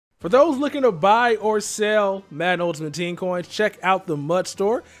For those looking to buy or sell Madden Ultimate Team coins, check out the MUT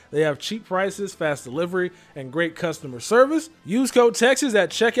store. They have cheap prices, fast delivery, and great customer service. Use code Texas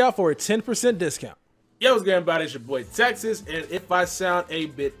at checkout for a 10% discount. Yo, what's going on, everybody? It's your boy Texas, and if I sound a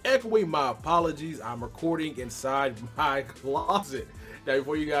bit echoey, my apologies. I'm recording inside my closet. Now,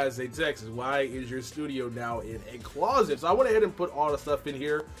 before you guys say, Texas, why is your studio now in a closet? So I went ahead and put all the stuff in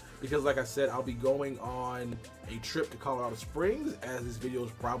here because, like I said, I'll be going on a trip to Colorado Springs, as this video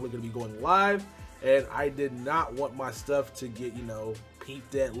is probably going to be going live, and I did not want my stuff to get,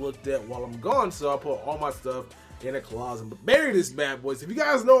 peeped at, looked at while I'm gone, so I put all my stuff in a closet. But bury this bad boys. If you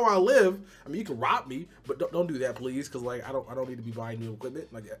guys know where I live, I mean, you can rob me, but don't do that, please, because like I don't need to be buying new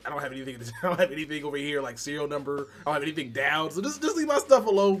equipment. Like I don't have anything over here like serial number. I don't have anything down, so just leave my stuff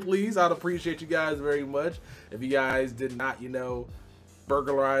alone, please. I'd appreciate you guys very much if you guys did not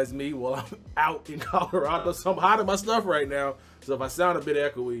burglarize me while I'm out in Colorado. So I'm hiding my stuff right now, so if I sound a bit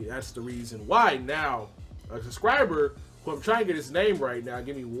echoey, that's the reason why. Now, a subscriber who I'm trying to get his name right now,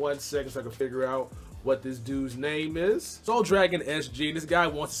 give me 1 second so I can figure out what this dude's name is. Soul Dragon SG. This guy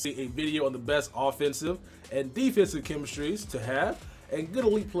wants to see a video on the best offensive and defensive chemistries to have and good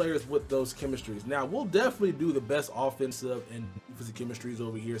elite players with those chemistries. Now, we'll definitely do the best offensive and defensive chemistries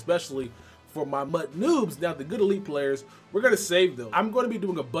over here, especially for my MUT noobs. Now, the good elite players, we're going to save them. I'm going to be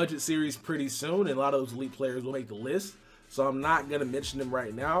doing a budget series pretty soon, and a lot of those elite players will make the list, so I'm not going to mention them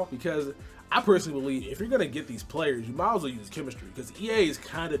right now because I personally believe if you're going to get these players, you might as well use chemistry, because EA is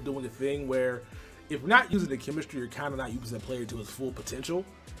kind of doing a thing where if you're not using the chemistry, you're kind of not using the player to his full potential,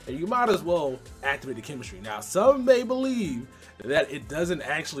 and you might as well activate the chemistry. Now, some may believe that it doesn't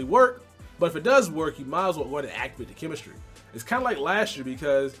actually work, but if it does work, you might as well go ahead and activate the chemistry. It's kind of like last year,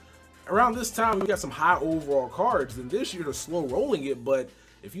 because around this time we got some high overall cards, and this year they're slow rolling it, but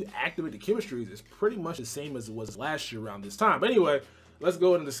if you activate the chemistries, it's pretty much the same as it was last year around this time. But anyway, let's go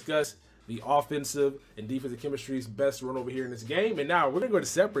ahead and discuss the offensive and defensive chemistries best run over here in this game. And now we're going to go to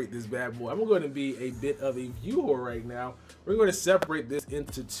separate this bad boy. I'm going to be a bit of a viewer right now. We're going to separate this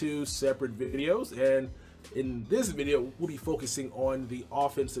into two separate videos, and in this video we'll be focusing on the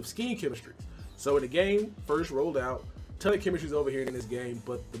offensive scheme chemistry. So in the game, first rolled out, ton of chemistries over here in this game,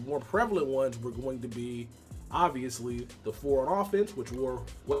 but the more prevalent ones were going to be obviously the 4 on offense, which were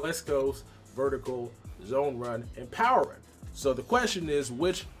West Coast, vertical, zone run, and power run. So the question is,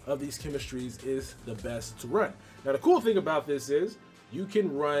 which of these chemistries is the best to run? Now, the cool thing about this is you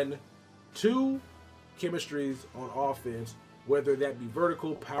can run 2 chemistries on offense, whether that be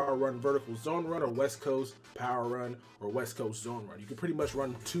vertical, power run, vertical zone run, or West Coast, power run, or West Coast zone run. You can pretty much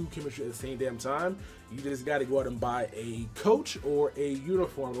run 2 chemistries at the same damn time. You just got to go out and buy a coach or a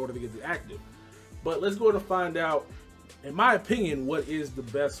uniform in order to get the active. But let's go ahead and find out, in my opinion, what is the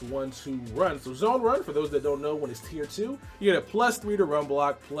best one to run. So zone run, for those that don't know, when it's tier 2, you get a +3 to run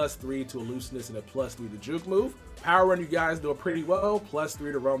block, +3 to elusiveness, and a +3 to juke move. Power run, you guys do it pretty well,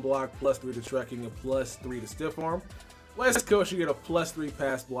 +3 to run block, +3 to trekking, and +3 to stiff arm. West Coast, you get a +3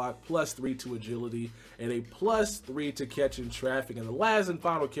 pass block, +3 to agility, and a +3 to catch in traffic. And the last and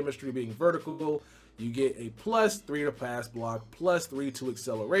final chemistry being vertical, you get a +3 to pass block, +3 to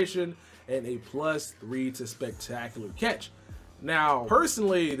acceleration, and a +3 to spectacular catch. Now,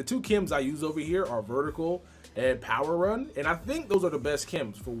 personally, the 2 chems I use over here are vertical and power run, and I think those are the best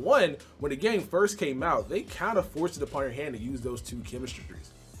chems. For one, when the game first came out, they kind of forced it upon your hand to use those 2 chemistries.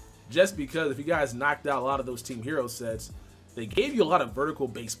 Just because if you guys knocked out a lot of those Team Hero sets, they gave you a lot of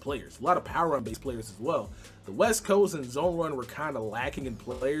vertical-based players, a lot of power run-based players as well. The West Coast and Zone Run were kind of lacking in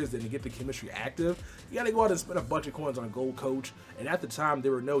players, and to get the chemistry active, you got to go out and spend a bunch of coins on a gold coach, and at the time,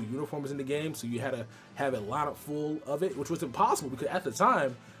 there were no uniforms in the game, so you had to have a lineup full of it, which was impossible, because at the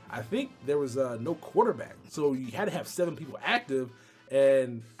time, I think there was no quarterback, so you had to have 7 people active,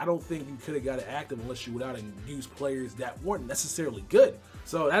 and I don't think you could have got it active unless you went out and used players that weren't necessarily good.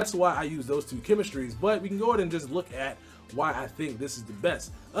 So that's why I use those 2 chemistries, but we can go ahead and just look at why I think this is the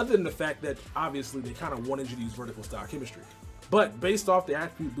best, other than the fact that obviously they kind of wanted you to use vertical style chemistry. But based off the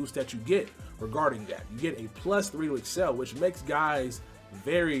attribute boost that you get regarding that, you get a +3 to excel, which makes guys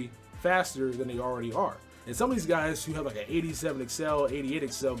very faster than they already are. And some of these guys who have like an 87 excel, 88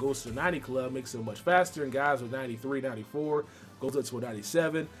 excel goes to the 90 club, makes them much faster, and guys with 93, 94 goes up to a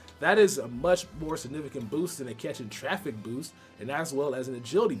 97. That is a much more significant boost than a catch and traffic boost, and as well as an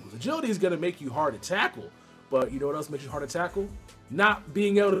agility boost. Agility is going to make you hard to tackle, but you know what else makes you hard to tackle? Not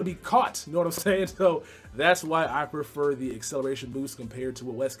being able to be caught, you know what I'm saying? So that's why I prefer the acceleration boost compared to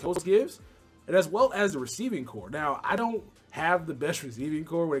what West Coast gives, and as well as the receiving core. Now, I don't have the best receiving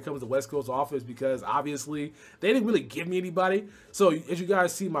core when it comes to West Coast offense, because obviously they didn't really give me anybody. So as you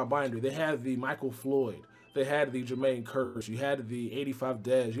guys see my binder, they have the Michael Floyd, they had the Jermaine Kearse, you had the 85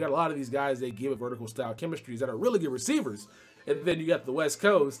 Dez, you got a lot of these guys that give it vertical style chemistries that are really good receivers. And then you got the West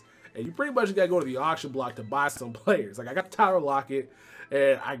Coast, and you pretty much got to go to the auction block to buy some players. Like, I got Tyler Lockett,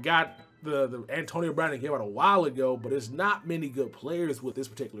 and I got the Antonio Brown that came out a while ago, but there's not many good players with this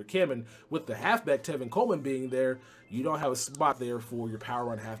particular chem. And with the halfback, Tevin Coleman, being there, you don't have a spot there for your power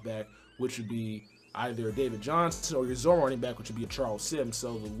run halfback, which would be either David Johnson or your zone running back, which would be a Charles Sims.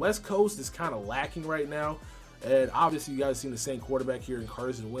 So the West Coast is kind of lacking right now. And obviously, you guys seen the same quarterback here in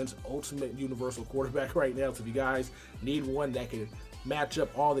Carson Wentz, ultimate universal quarterback right now. So if you guys need one that can match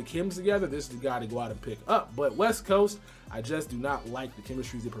up all the chems together, this is the guy to go out and pick up. But West Coast, I just do not like the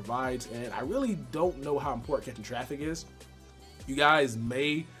chemistries it provides, and I really don't know how important catching traffic is. You guys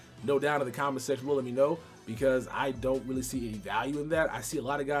may know down in the comment section, let me know, because I don't really see any value in that. I see a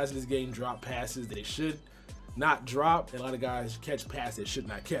lot of guys in this game drop passes that they should not drop, and a lot of guys catch passes they should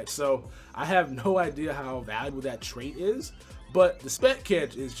not catch. So I have no idea how valuable that trait is, but the spec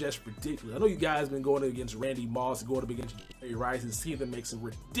catch is just ridiculous. I know you guys have been going against Randy Moss and going up against Jerry Rice and seeing them make some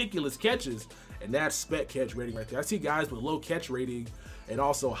ridiculous catches, and that's spec catch rating right there. I see guys with low catch rating and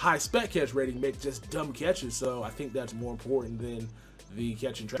also high spec catch rating make just dumb catches, so I think that's more important than the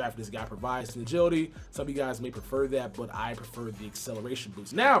catching traffic this guy provides. And agility, some of you guys may prefer that, but I prefer the acceleration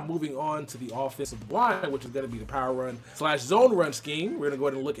boost. Now, moving on to the offensive line, which is going to be the power run / zone run scheme. We're going to go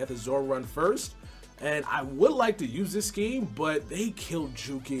ahead and look at the zone run first. And I would like to use this scheme, but they killed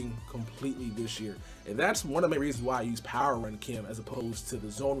juking completely this year. And that's one of the main reasons why I use power run chem as opposed to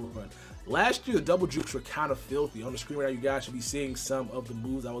the zone run. Last year, the double jukes were kind of filthy. On the screen right now, you guys should be seeing some of the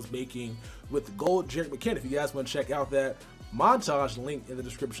moves I was making with the gold Jerick McKinnon. If you guys want to check out that montage, link in the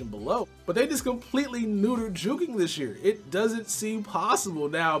description below. But they just completely neutered juking this year. It doesn't seem possible.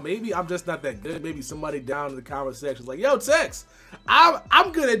 Now, maybe I'm just not that good. Maybe somebody down in the comment section is like, yo, Tex,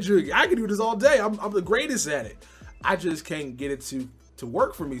 I'm good at juking. I can do this all day. I'm the greatest at it. I just can't get it to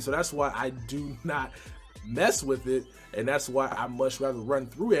work for me. So that's why I do not mess with it. And that's why I much rather run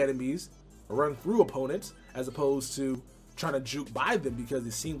through enemies or run through opponents as opposed to trying to juke by them, because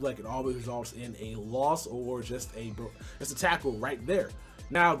it seems like it always results in a loss or just a tackle right there.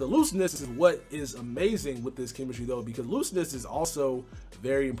 Now, the looseness is what is amazing with this chemistry, though, because looseness is also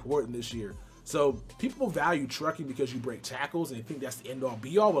very important this year. So people value trucking because you break tackles and they think that's the end-all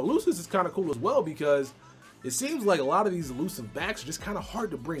be-all, but looseness is kind of cool as well because it seems like a lot of these elusive backs are just kind of hard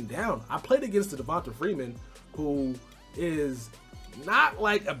to bring down. I played against the Devonta Freeman, who is not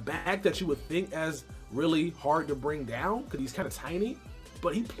like a back that you would think as really hard to bring down because he's kind of tiny,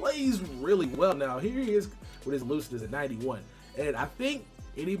 but he plays really well. Now, here he is with his looseness at 91, and I think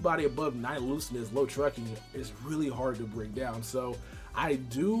anybody above 9 looseness, low trucking, is really hard to bring down. So I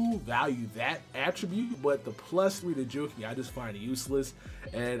do value that attribute, but the +3 to juking I just find useless,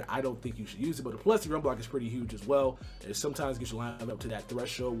 and I don't think you should use it. But the +3 run block is pretty huge as well. It sometimes gets your line up to that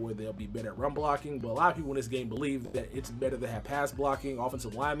threshold where they'll be better at run blocking, but a lot of people in this game believe that it's better to have pass blocking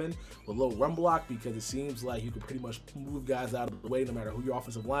offensive linemen with low run block, because it seems like you can pretty much move guys out of the way no matter who your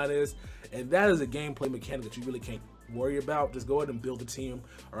offensive line is, and that is a gameplay mechanic that you really can't worry about. Just go ahead and build a team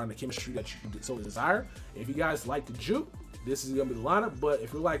around the chemistry that you so desire. If you guys like to juke, this is gonna be the lineup. But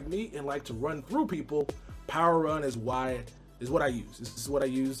if you're like me and like to run through people, power run is what I use. This is what I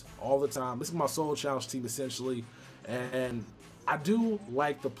use all the time. This is my solo challenge team essentially, and I do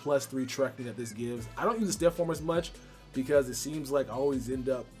like the +3 trucking that this gives. I don't use the step form as much because it seems like I always end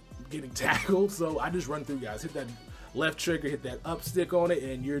up getting tackled, so I just run through guys. Hit that left trigger, hit that up stick on it,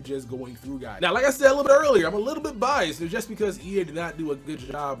 and you're just going through guys. Now, like I said a little bit earlier, I'm a little bit biased. It's just because EA did not do a good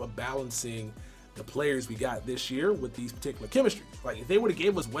job of balancing the players we got this year with these particular chemistries. Like, if they would have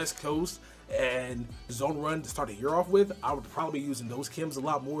gave us West Coast and zone run to start the year off with, I would probably be using those chems a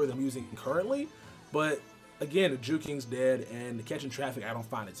lot more than I'm using currently. But again, the juking's dead, and the catching traffic, I don't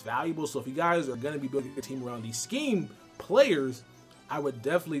find it's valuable. So if you guys are going to be building a team around these scheme players, I would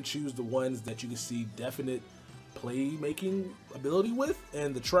definitely choose the ones that you can see definite playmaking ability with,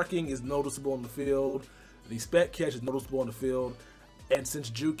 and the trucking is noticeable in the field, the spec catch is noticeable in the field, and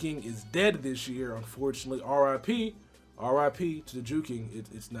since juking is dead this year, unfortunately, RIP to the juking,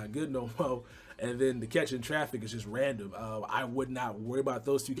 it's not good no more. And then the catching traffic is just random. I would not worry about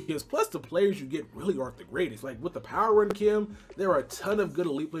those two chems. Plus, the players you get really aren't the greatest. Like with the power run chem, there are a ton of good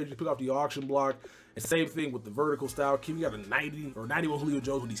elite players you pick off the auction block. And same thing with the vertical style chem. You got a 90 or 91 Julio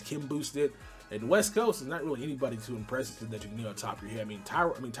Jones with these chem boosted. And West Coast is not really anybody too impressive that you can get on top of your head. I mean,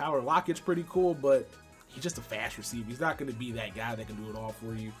 Tyler Lockett's pretty cool, but he's just a fast receiver. He's not going to be that guy that can do it all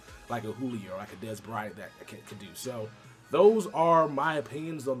for you, like a Julio or like a Dez Bryant that can do. So those are my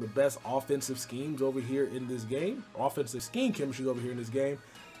opinions on the best offensive schemes over here in this game, offensive scheme chemistry over here in this game.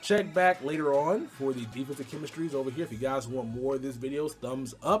 Check back later on for the defensive chemistries over here. If you guys want more of this video,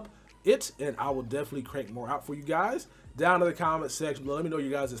 thumbs up it, and I will definitely crank more out for you guys. Down in the comment section below, let me know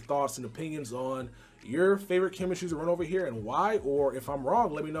your guys' thoughts and opinions on your favorite chemistries to run over here and why, or if I'm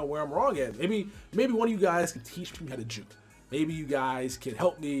wrong, let me know where I'm wrong at. Maybe one of you guys can teach me how to juke. Maybe you guys can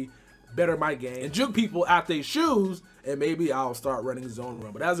help me better my game and juke people out their shoes, and maybe I'll start running zone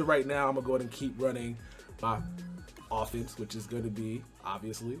run. But as of right now, I'm gonna go ahead and keep running my offense, which is going to be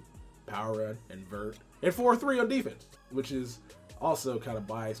obviously power run and vert, and 4-3 on defense, which is also kind of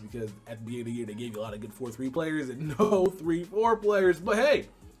biased because at the beginning of the year they gave you a lot of good 4-3 players and no 3-4 players. But hey,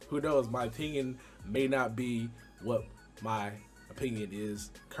 who knows? My opinion may not be what my opinion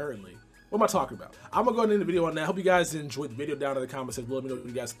is currently. What am I talking about? I'm gonna go ahead and end the video on that. I hope you guys enjoyed the video. Down in the comment section below, let me know what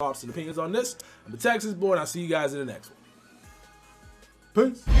you guys' thoughts and opinions on this. I'm the Texas boy, and I'll see you guys in the next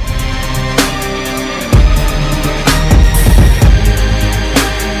one. Peace.